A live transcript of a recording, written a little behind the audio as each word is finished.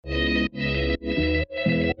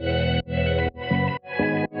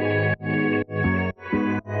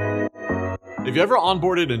Have you ever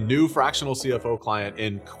onboarded a new fractional CFO client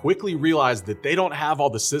and quickly realized that they don't have all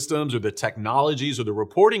the systems or the technologies or the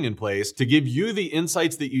reporting in place to give you the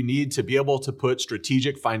insights that you need to be able to put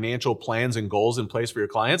strategic financial plans and goals in place for your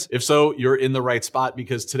clients? If so, you're in the right spot,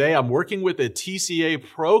 because today I'm working with a TCA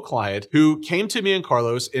Pro client who came to me and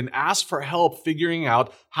Carlos and asked for help figuring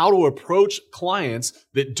out how to approach clients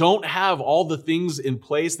that don't have all the things in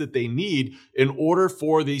place that they need in order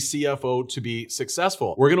for the CFO to be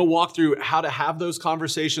successful. We're going to walk through how to have those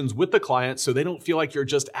conversations with the client so they don't feel like you're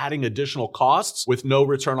just adding additional costs with no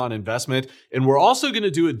return on investment. And we're also going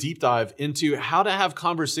to do a deep dive into how to have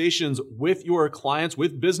conversations with your clients,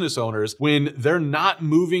 with business owners, when they're not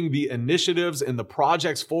moving the initiatives and the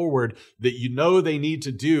projects forward that you know they need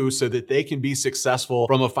to do so that they can be successful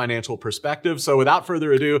from a financial perspective. So without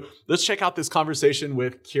further ado, let's check out this conversation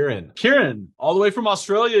with Kieran. Kieran, all the way from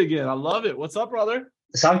Australia again. I love it. What's up, brother?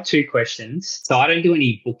 So I have two questions. So I don't do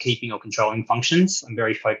any bookkeeping or controlling functions. I'm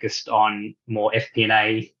very focused on more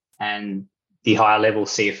FP&A and the higher level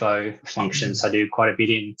CFO functions. I do quite a bit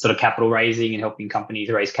in sort of capital raising and helping companies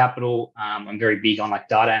raise capital. I'm very big on like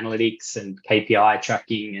data analytics and KPI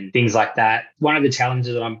tracking and things like that. One of the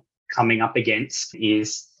challenges that I'm coming up against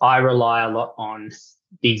is I rely a lot on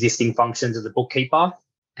the existing functions of the bookkeeper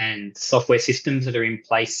and software systems that are in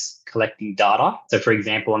place collecting data. So for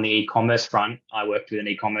example, on the e-commerce front, I worked with an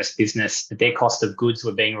e-commerce business that their cost of goods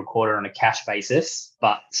were being recorded on a cash basis,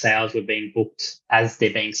 but sales were being booked as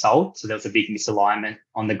they're being sold. So there was a big misalignment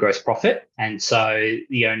on the gross profit. And so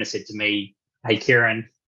the owner said to me, "Hey, Kieran,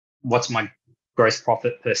 what's my gross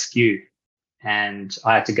profit per SKU?" And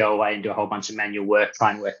I had to go away and do a whole bunch of manual work,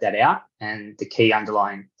 try and work that out. And the key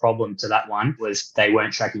underlying problem to that one was they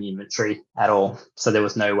weren't tracking inventory at all. So there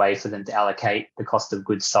was no way for them to allocate the cost of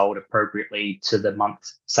goods sold appropriately to the month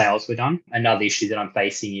sales were done. Another issue that I'm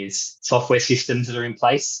facing is software systems that are in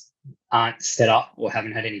place aren't set up or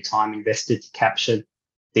haven't had any time invested to capture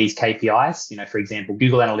these KPIs. For example,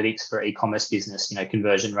 Google Analytics for e-commerce business,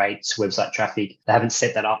 conversion rates, website traffic, they haven't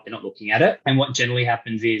set that up. They're not looking at it. And what generally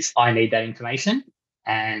happens is I need that information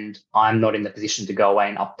and I'm not in the position to go away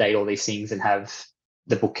and update all these things and have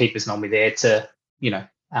the bookkeepers normally there to,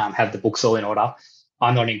 have the books all in order.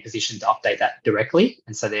 I'm not in a position to update that directly.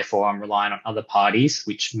 And so therefore I'm relying on other parties,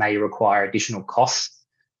 which may require additional costs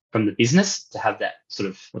from the business to have that sort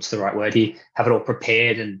of, what's the right word here, have it all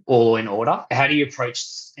prepared and all in order. How do you approach,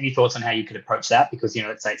 any thoughts on how you could approach that? Because,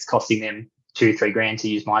 let's say it's costing them $2-3 to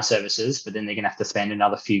use my services, but then they're going to have to spend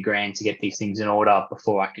another few grand to get these things in order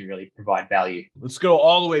before I can really provide value. Let's go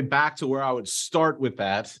all the way back to where I would start with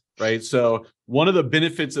that, right? So one of the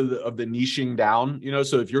benefits of the niching down,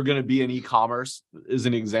 so if you're going to be in e-commerce as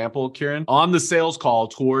an example, Kieran, on the sales call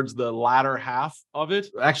towards the latter half of it,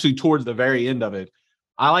 actually towards the very end of it,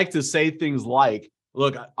 I like to say things like,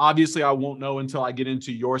 look, obviously I won't know until I get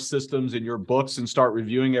into your systems and your books and start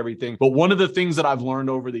reviewing everything. But one of the things that I've learned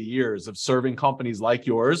over the years of serving companies like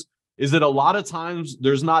yours is that a lot of times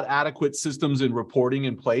there's not adequate systems and reporting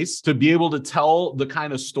in place to be able to tell the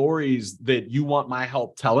kind of stories that you want my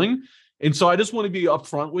help telling. And so I just want to be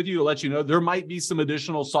upfront with you to let you know there might be some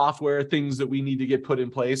additional software things that we need to get put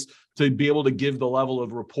in place to be able to give the level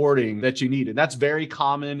of reporting that you need. And that's very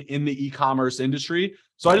common in the e-commerce industry.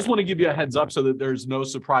 So I just want to give you a heads up so that there's no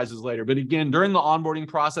surprises later. But again, during the onboarding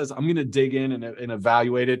process, I'm going to dig in and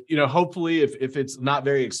evaluate it. Hopefully if it's not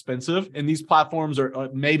very expensive, and these platforms are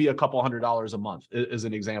maybe a couple $100 a month as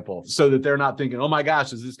an example, so that they're not thinking, oh my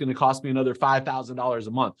gosh, is this going to cost me another $5,000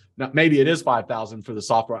 a month? Now, maybe it is $5,000 for the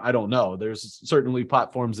software. I don't know. There's certainly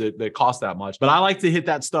platforms that cost that much, but I like to hit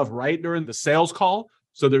that stuff right during the sales call,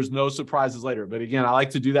 so there's no surprises later. But again, I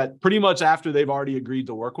like to do that pretty much after they've already agreed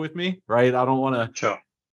to work with me, right? I don't want to... Sure.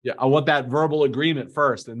 Yeah, I want that verbal agreement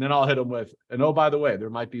first, and then I'll hit them with, and oh, by the way, there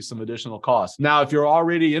might be some additional costs. Now, if you're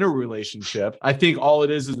already in a relationship, I think all it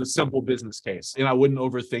is a simple business case. And I wouldn't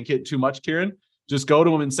overthink it too much, Kieran. Just go to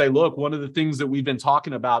them and say, look, one of the things that we've been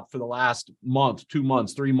talking about for the last month, 2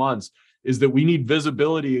 months, 3 months, is that we need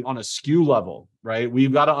visibility on a SKU level, right?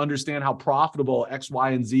 We've got to understand how profitable X, Y,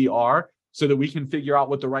 and Z are, so that we can figure out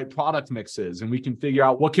what the right product mix is, and we can figure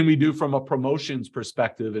out what can we do from a promotions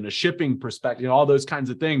perspective and a shipping perspective, all those kinds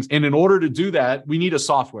of things. And in order to do that, we need a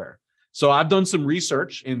software. So I've done some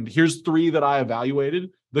research, and here's 3 that I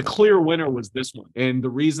evaluated. The clear winner was this one. And the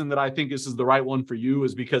reason that I think this is the right one for you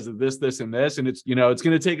is because of this, and this. And it's, it's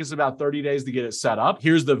going to take us about 30 days to get it set up.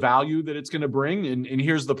 Here's the value that it's going to bring, and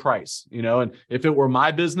here's the price, and if it were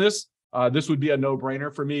my business, this would be a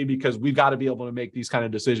no-brainer for me because we've got to be able to make these kind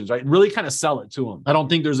of decisions, right? And really kind of sell it to them. I don't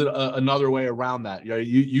think there's another way around that. You know,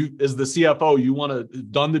 you as the CFO, you want to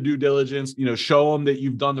done the due diligence, you know, show them that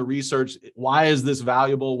you've done the research. Why is this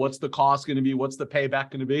valuable? What's the cost going to be? What's the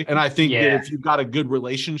payback going to be? And I think that if you've got a good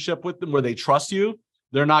relationship with them where they trust you,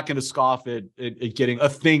 they're not going to scoff at getting a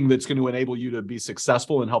thing that's going to enable you to be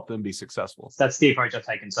successful and help them be successful. That's the approach I've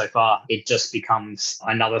taken so far. It just becomes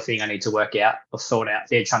another thing I need to work out or sort out.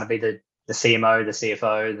 They're trying to be the CMO, the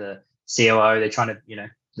CFO, the COO. They're trying to, you know,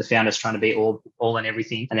 the founder's trying to be all and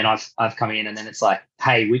everything. And then I've come in and then it's like,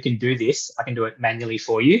 hey, we can do this. I can do it manually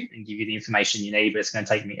for you and give you the information you need, but it's going to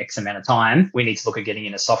take me X amount of time. We need to look at getting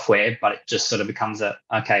into software, but it just sort of becomes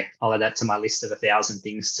okay, I'll add that to my list of 1,000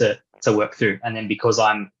 things to work through. And then because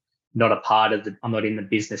I'm not a part of I'm not in the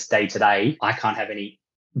business day to day, I can't have any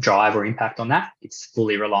drive or impact on that. It's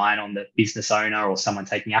fully reliant on the business owner or someone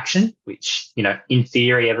taking action, which, you know, in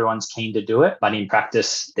theory, everyone's keen to do it, but in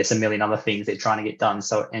practice, there's a million other things they're trying to get done.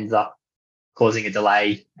 So it ends up causing a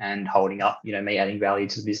delay and holding up, you know, me adding value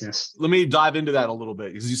to the business. Let me dive into that a little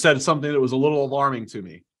bit because you said something that was a little alarming to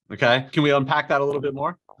me. Okay. Can we unpack that a little bit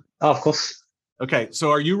more? Oh, of course. Okay. So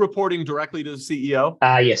are you reporting directly to the CEO?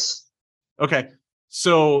 Yes. Okay.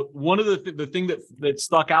 So one of the thing that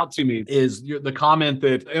stuck out to me is the comment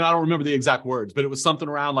that, and I don't remember the exact words, but it was something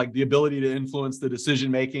around like the ability to influence the decision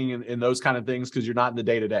making and those kind of things because you're not in the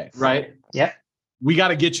day to day, right? Yeah. We got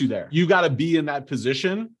to get you there. You got to be in that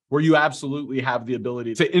position where you absolutely have the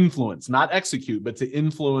ability to influence, not execute, but to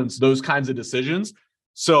influence those kinds of decisions.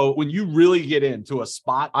 So when you really get into a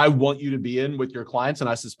spot I want you to be in with your clients, and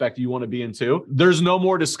I suspect you want to be in too, there's no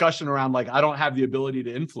more discussion around like, I don't have the ability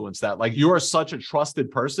to influence that. Like you are such a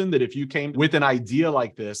trusted person that if you came with an idea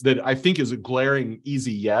like this, that I think is a glaring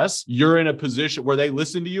easy yes, you're in a position where they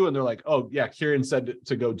listen to you and they're like, oh yeah, Kieran said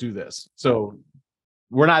to go do this. So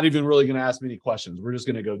we're not even really going to ask many questions. We're just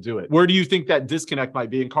going to go do it. Where do you think that disconnect might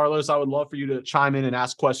be? And Carlos, I would love for you to chime in and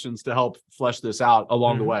ask questions to help flesh this out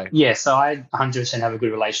along the way. Yeah, so I 100% have a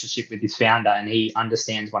good relationship with this founder and he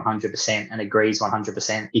understands 100% and agrees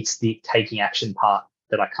 100%. It's the taking action part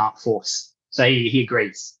that I can't force. So he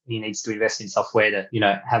agrees he needs to invest in software to, you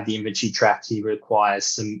know, have the inventory tracked. He requires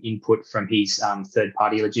some input from his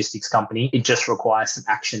third-party logistics company. It just requires some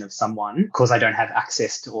action of someone because I don't have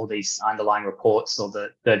access to all these underlying reports or the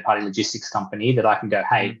third-party logistics company that I can go,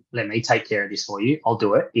 hey, let me take care of this for you. I'll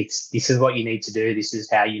do it. This is what you need to do. This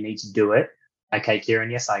is how you need to do it. Okay,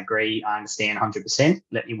 Kieran, yes, I agree. I understand 100%.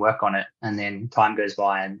 Let me work on it. And then time goes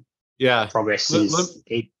by and progress is...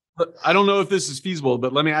 I don't know if this is feasible,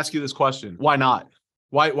 but let me ask you this question. Why not?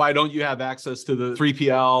 Why don't you have access to the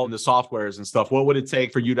 3PL and the softwares and stuff? What would it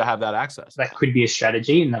take for you to have that access? That could be a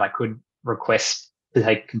strategy and that I could request to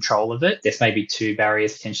take control of it. There's maybe two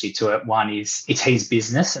barriers potentially to it. One is it's his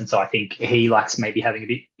business. And so I think he likes maybe having a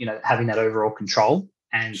bit, you know, having that overall control.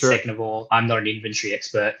 And second of all, I'm not an inventory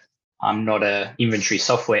expert. I'm not an inventory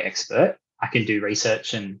software expert. I can do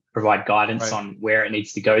research and provide guidance on where it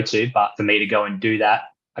needs to go to. But for me to go and do that,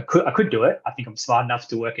 I could do it. I think I'm smart enough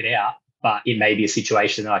to work it out, but it may be a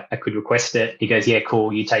situation that I could request it. He goes, yeah,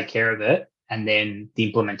 cool, you take care of it. And then the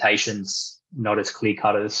implementation's not as clear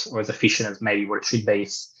cut as or as efficient as maybe what it should be.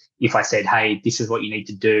 If I said, hey, this is what you need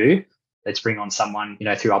to do, let's bring on someone, you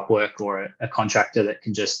know, through Upwork or a contractor that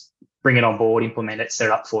can just bring it on board, implement it, set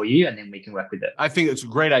it up for you, and then we can work with it. I think it's a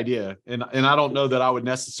great idea. And I don't know that I would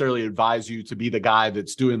necessarily advise you to be the guy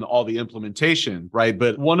that's doing all the implementation, right?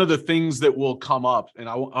 But one of the things that will come up, and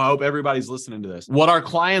I hope everybody's listening to this, what our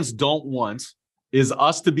clients don't want is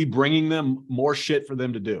us to be bringing them more shit for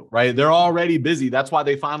them to do, right? They're already busy. That's why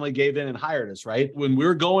they finally gave in and hired us, right? When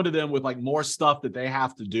we're going to them with like more stuff that they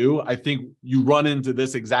have to do, I think you run into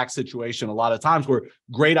this exact situation a lot of times where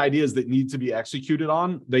great ideas that need to be executed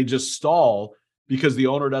on, they just stall because the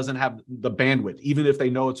owner doesn't have the bandwidth, even if they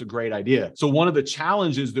know it's a great idea. So one of the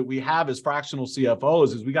challenges that we have as fractional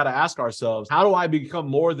CFOs is we got to ask ourselves, how do I become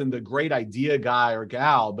more than the great idea guy or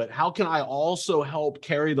gal, but how can I also help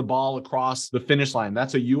carry the ball across the finish line?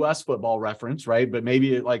 That's a US football reference, right? But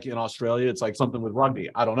maybe like in Australia, it's like something with rugby.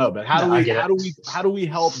 I don't know. But how do we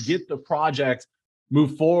help get the project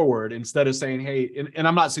move forward instead of saying, hey, and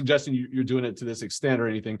I'm not suggesting you're doing it to this extent or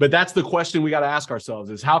anything, but that's the question we got to ask ourselves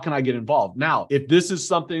is how can I get involved? Now, if this is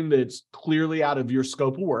something that's clearly out of your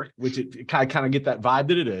scope of work, which it kind of get that vibe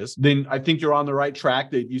that it is, then I think you're on the right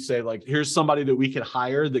track that you say like, here's somebody that we could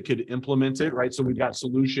hire that could implement it, right? So we've got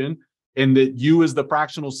solution. and that you as the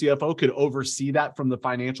fractional CFO could oversee that from the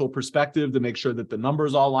financial perspective to make sure that the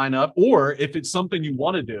numbers all line up. Or if it's something you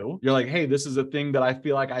want to do, you're like, hey, this is a thing that I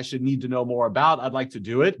feel like I should need to know more about. I'd like to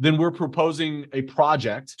do it. Then we're proposing a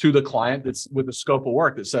project to the client that's with a scope of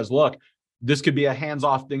work that says, look, this could be a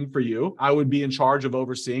hands-off thing for you. I would be in charge of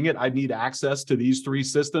overseeing it. I'd need access to these 3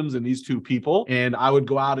 systems and these 2 people. And I would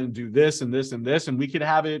go out and do this and this and this. And we could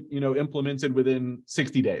have it, implemented within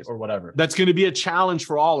 60 days or whatever. That's going to be a challenge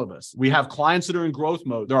for all of us. We have clients that are in growth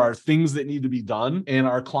mode. There are things that need to be done, and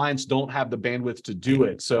our clients don't have the bandwidth to do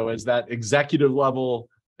it. So as that executive level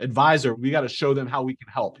advisor, we got to show them how we can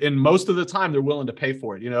help. And most of the time, they're willing to pay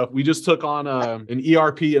for it. We just took on an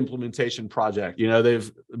ERP implementation project.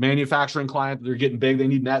 They've manufacturing client, they're getting big, they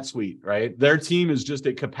need NetSuite, right? Their team is just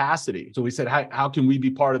at capacity. So we said, how can we be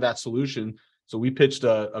part of that solution? So we pitched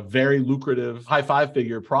a very lucrative high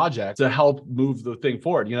 5-figure project to help move the thing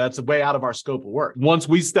forward. That's way out of our scope of work. Once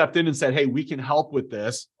we stepped in and said, hey, we can help with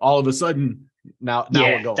this, all of a sudden, now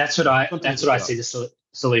we're going. That's what I see the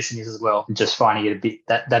solution is as well. Just finding it a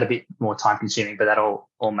bit more time consuming, but that all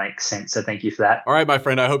makes sense. So thank you for that. All right, my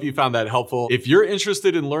friend, I hope you found that helpful. If you're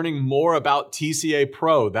interested in learning more about TCA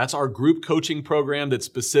Pro, that's our group coaching program that's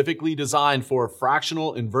specifically designed for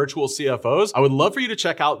fractional and virtual CFOs. I would love for you to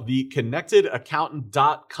check out the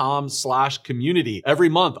connectedaccountant.com/community. Every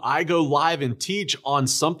month I go live and teach on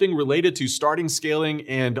something related to starting, scaling,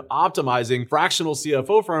 and optimizing fractional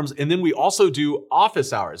CFO firms. And then we also do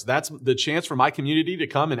office hours. That's the chance for my community to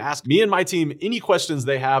come and ask me and my team any questions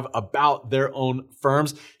they have about their own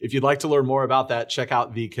firms. If you'd like to learn more about that, check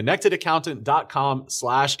out the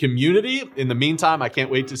connectedaccountant.com/community. In the meantime, I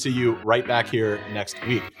can't wait to see you right back here next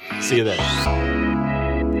week. See you then.